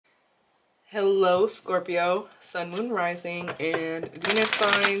Hello Scorpio, Sun, Moon, Rising, and Venus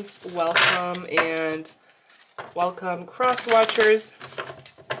signs. Welcome cross watchers.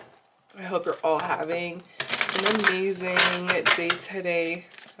 I hope you're all having an amazing day today.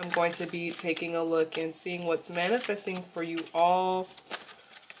 I'm going to be taking a look and seeing what's manifesting for you all,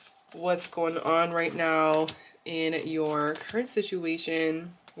 what's going on right now in your current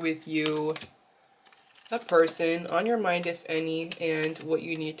situation with you, a person on your mind, if any, and what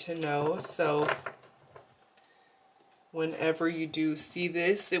you need to know. So whenever you do see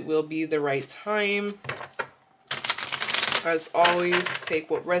this, it will be the right time. As always,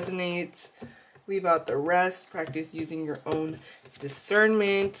 take what resonates, leave out the rest, practice using your own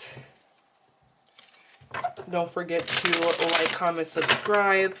discernment. Don't forget to like, comment,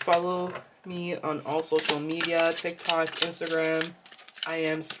 subscribe, follow me on all social media, TikTok, Instagram. I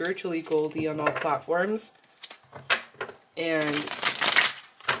am Spiritually Goldie on all platforms. And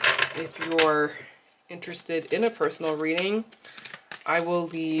if you're interested in a personal reading, I will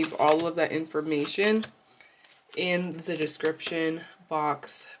leave all of that information in the description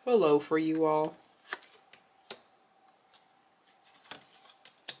box below for you all.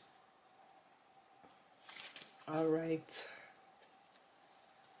 All right.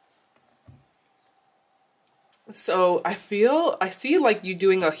 So I see like you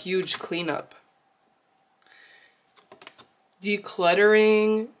doing a huge cleanup.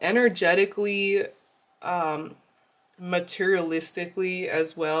 Decluttering energetically, materialistically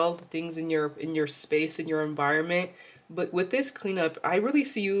as well, the things in your space, in your environment. But with this cleanup, I really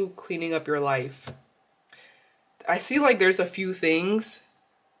see you cleaning up your life. I see like there's a few things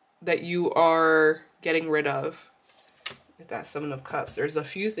that you are getting rid of. With that Seven of Cups, there's a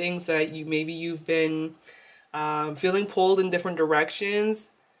few things that you've been feeling pulled in different directions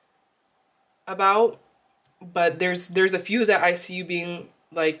about, but there's a few that I see you being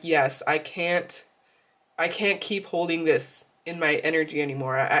like, yes, I can't keep holding this in my energy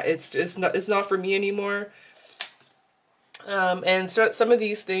anymore. It's not for me anymore. And so some of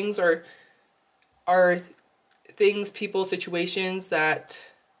these things are things, people, situations that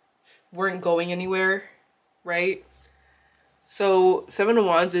weren't going anywhere, right? So Seven of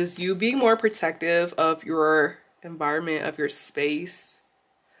Wands is you being more protective of your environment, of your space,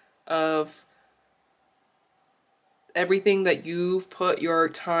 of everything that you've put your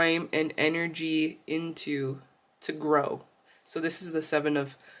time and energy into to grow. So this is the Seven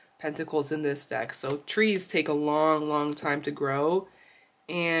of Pentacles in this deck. So trees take a long time to grow,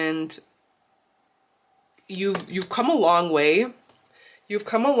 and you've come a long way. You've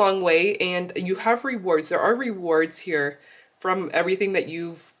come a long way, and you have rewards. There are rewards here from everything that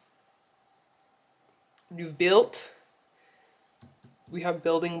you've built. We have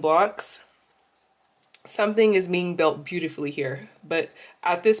building blocks. Something is being built beautifully here, but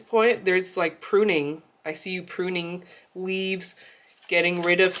at this point there's like pruning. I see you pruning leaves, getting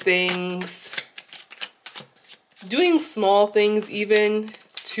rid of things, doing small things even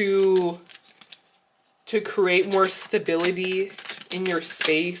to create more stability in your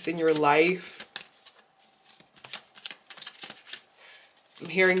space, in your life. I'm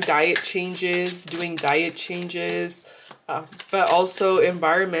hearing diet changes, doing diet changes, but also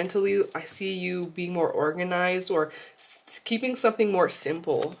environmentally, I see you being more organized or keeping something more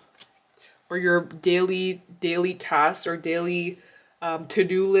simple, or your daily tasks or daily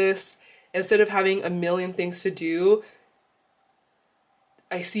to-do list. Instead of having a million things to do,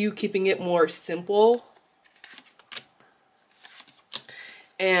 I see you keeping it more simple.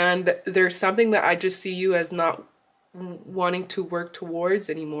 And there's something that I just see you as not wanting to work towards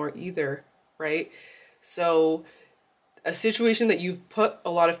anymore either, right? So a situation that you've put a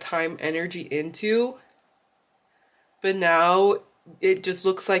lot of time, energy into, but now it just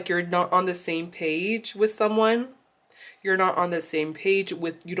looks like you're not on the same page with someone. You're not on the same page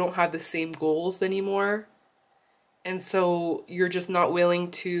with, you don't have the same goals anymore. And so you're just not willing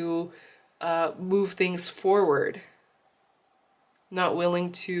to move things forward. Not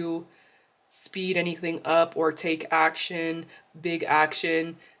willing to speed anything up or take action, big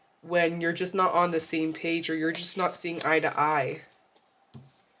action, when you're just not on the same page, or you're just not seeing eye to eye.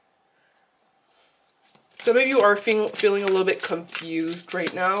 Some of you are feeling a little bit confused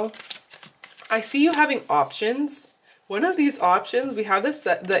right now. I see you having options. One of these options, we have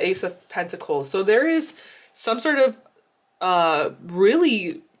the Ace of Pentacles. So there is some sort of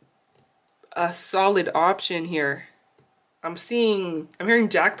really a solid option here. I'm hearing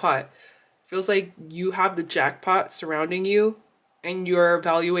jackpot. Feels like you have the jackpot surrounding you, and you're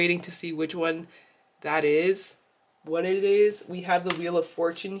evaluating to see which one that is, what it is. We have the Wheel of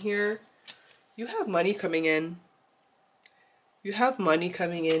Fortune here. You have money coming in. You have money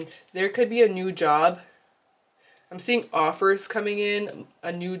coming in. There could be a new job. I'm seeing offers coming in,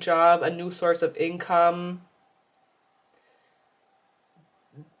 a new job, a new source of income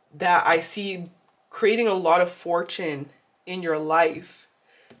that I see creating a lot of fortune in your life.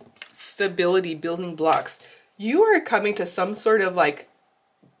 Stability, building blocks. You are coming to some sort of like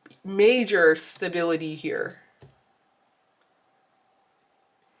major stability here.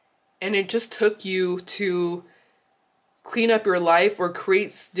 And it just took you to clean up your life or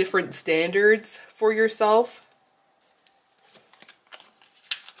create different standards for yourself.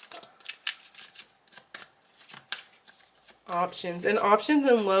 Options. And options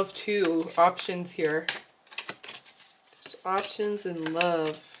in love too. Options here. There's options in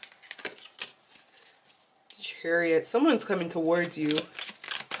love. Chariot. Someone's coming towards you.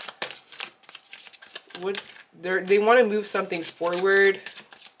 They want to move something forward.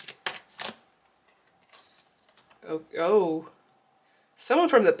 Oh. Someone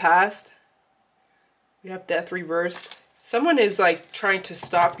from the past. We have death reversed. Someone is like trying to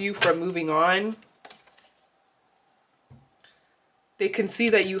stop you from moving on. They can see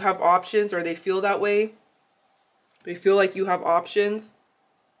that you have options, or they feel that way. They feel like you have options.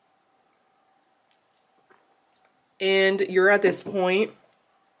 And you're at this point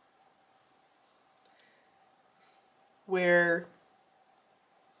where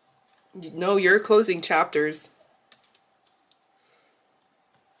you know you're closing chapters.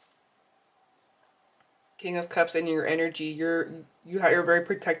 King of Cups and your energy. You're very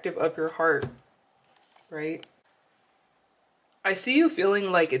protective of your heart, right? I see you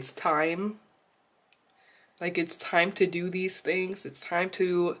feeling like it's time. Like it's time to do these things. It's time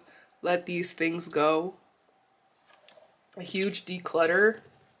to let these things go. A huge declutter.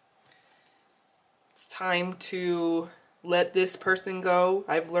 It's time to let this person go.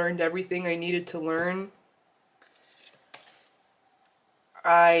 I've learned everything I needed to learn.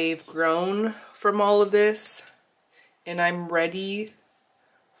 I've grown from all of this, and I'm ready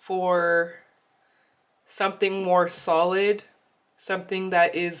for something more solid, something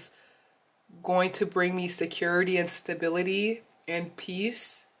that is going to bring me security and stability and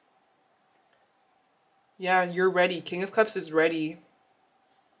peace. Yeah, you're ready. King of Cups is ready.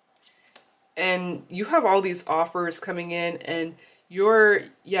 And you have all these offers coming in, and you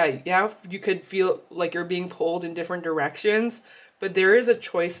could feel like you're being pulled in different directions, but there is a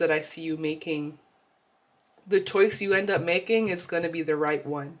choice that I see you making. The choice you end up making is going to be the right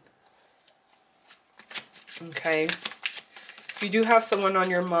one. Okay. If you do have someone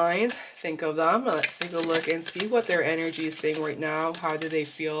on your mind, think of them. Let's take a look and see what their energy is saying right now. How do they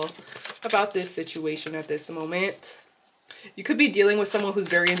feel about this situation at this moment? You could be dealing with someone who's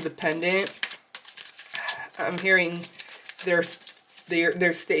very independent. I'm hearing they're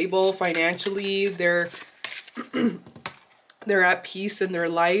stable financially. They're at peace in their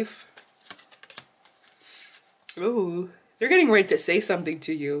life. Ooh, they're getting ready to say something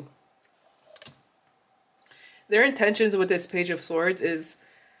to you. Their intentions with this Page of Swords is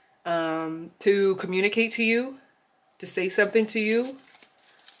to communicate to you, to say something to you.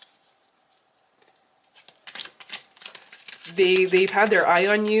 They've had their eye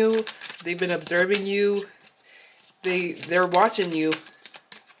on you. They've been observing you. They're watching you.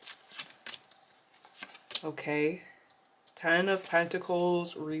 Okay. 10 of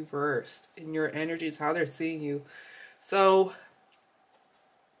Pentacles reversed. In your energy is how they're seeing you. So,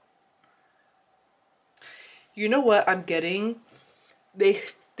 you know what I'm getting? They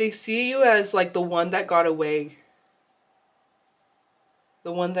see you as like the one that got away.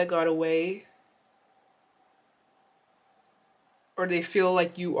 The one that got away. Or they feel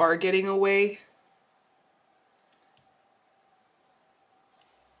like you are getting away.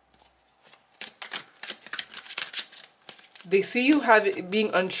 They see you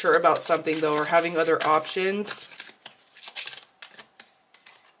being unsure about something though, or having other options.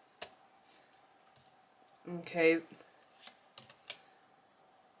 Okay.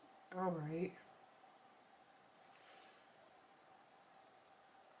 All right.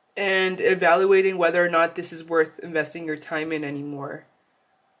 And evaluating whether or not this is worth investing your time in anymore.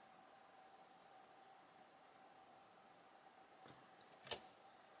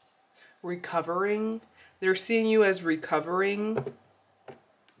 Recovering. They're seeing you as recovering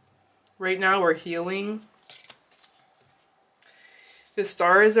right now, or healing. The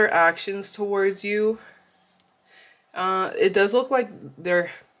Star is their actions towards you. It does look like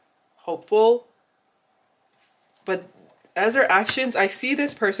they're hopeful, but as their actions, I see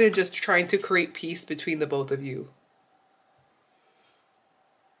this person just trying to create peace between the both of you.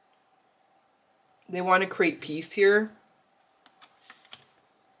 They want to create peace here.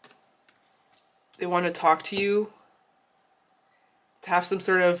 They want to talk to you. to have some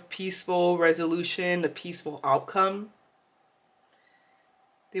sort of peaceful resolution, a peaceful outcome.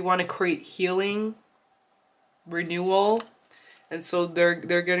 They want to create healing, renewal, and so they're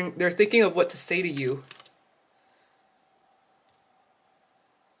thinking of what to say to you.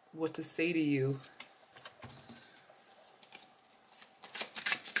 What to say to you.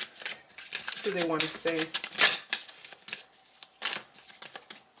 What do they want to say?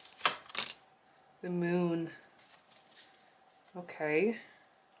 The moon. Okay.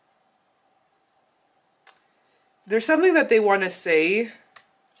 There's something that they want to say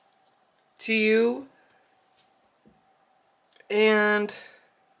to you, and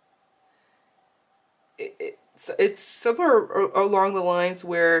it's somewhere along the lines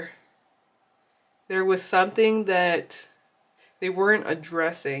where there was something that they weren't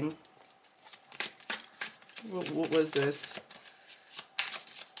addressing. What was this?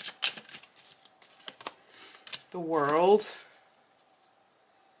 The World.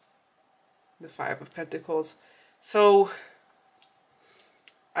 The Five of Pentacles. So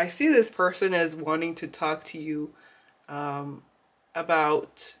I see this person as wanting to talk to you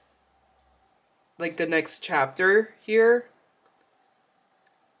about like the next chapter here.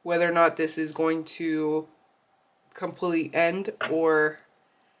 Whether or not this is going to completely end or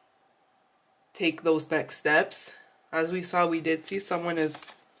take those next steps. As we saw, we did see someone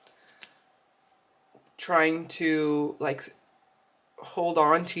is trying to like hold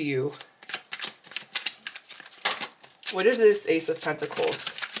on to you. What is this Ace of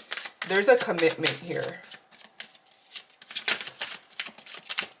Pentacles? There's a commitment here.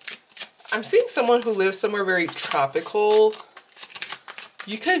 I'm seeing someone who lives somewhere very tropical.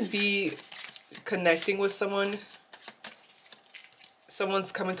 You could be connecting with someone.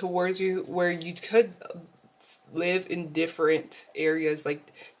 Someone's coming towards you where you could live in different areas,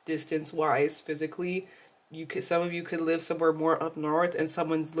 like distance-wise, physically. Some of you could live somewhere more up north, and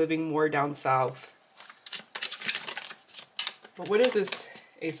someone's living more down south. But what is this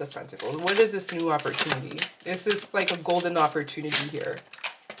Ace of Pentacles? What is this new opportunity? This is like a golden opportunity here.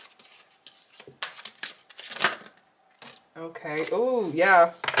 Okay. Oh,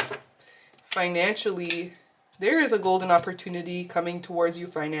 yeah. Financially, there is a golden opportunity coming towards you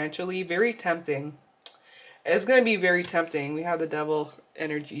financially. Very tempting. It's going to be very tempting. We have the Devil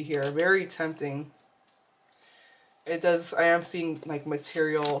energy here. Very tempting. It does. I am seeing like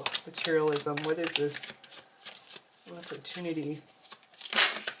materialism. What is this? Opportunity.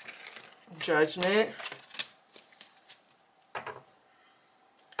 Judgment.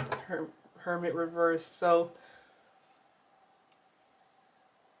 Hermit reverse. So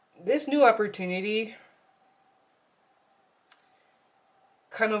this new opportunity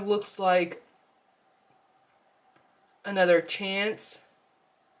kind of looks like another chance,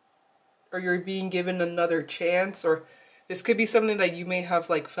 or you're being given another chance, or this could be something that you may have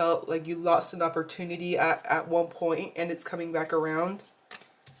like felt like you lost an opportunity at one point and it's coming back around.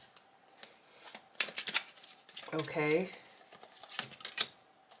 Okay.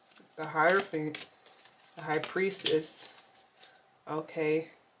 The Hierophant, the High Priestess. Okay.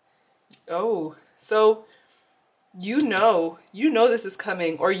 Oh, so you know this is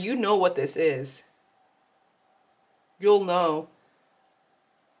coming, or you know what this is. You'll know.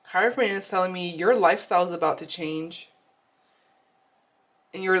 Hierophant is telling me your lifestyle is about to change.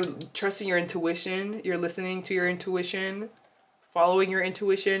 And you're trusting your intuition. You're listening to your intuition. Following your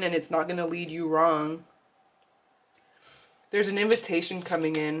intuition. And it's not going to lead you wrong. There's an invitation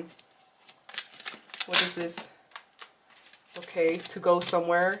coming in. What is this? Okay, to go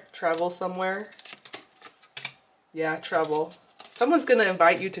somewhere. Travel somewhere. Yeah, travel. Someone's going to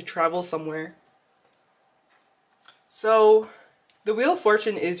invite you to travel somewhere. So the Wheel of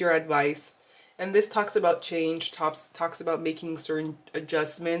Fortune is your advice. And this talks about change, talks about making certain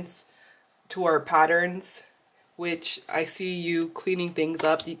adjustments to our patterns, which I see you cleaning things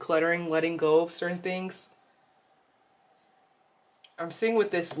up, decluttering, letting go of certain things. I'm seeing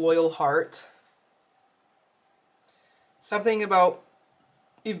with this loyal heart, something about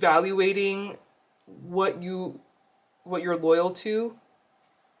evaluating what you're loyal to.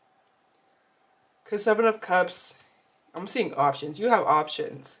 Because Seven of Cups, I'm seeing options. You have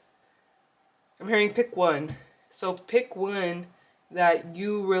options. I'm hearing pick one. So pick one that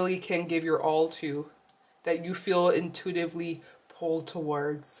you really can give your all to, that you feel intuitively pulled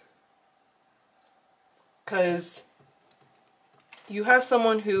towards. Because you have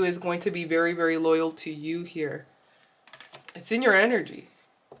someone who is going to be very, very loyal to you here. It's in your energy.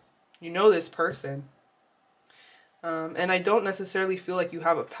 You know this person. And I don't necessarily feel like you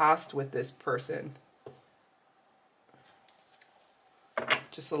have a past with this person.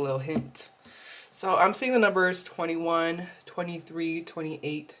 Just a little hint. So I'm seeing the numbers 21, 23,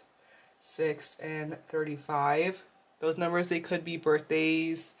 28, 6, and 35. Those numbers, they could be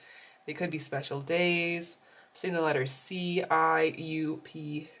birthdays, they could be special days. I'm seeing the letters C, I, U,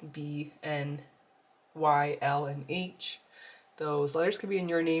 P, B, N, Y, L, and H. Those letters could be in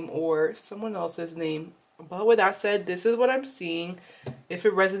your name or someone else's name. But with that said, this is what I'm seeing. If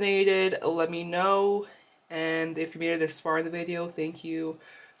it resonated, let me know. And if you made it this far in the video, thank you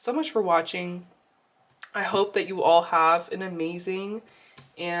so much for watching. I hope that you all have an amazing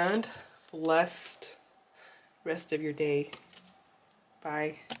and blessed rest of your day.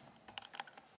 Bye.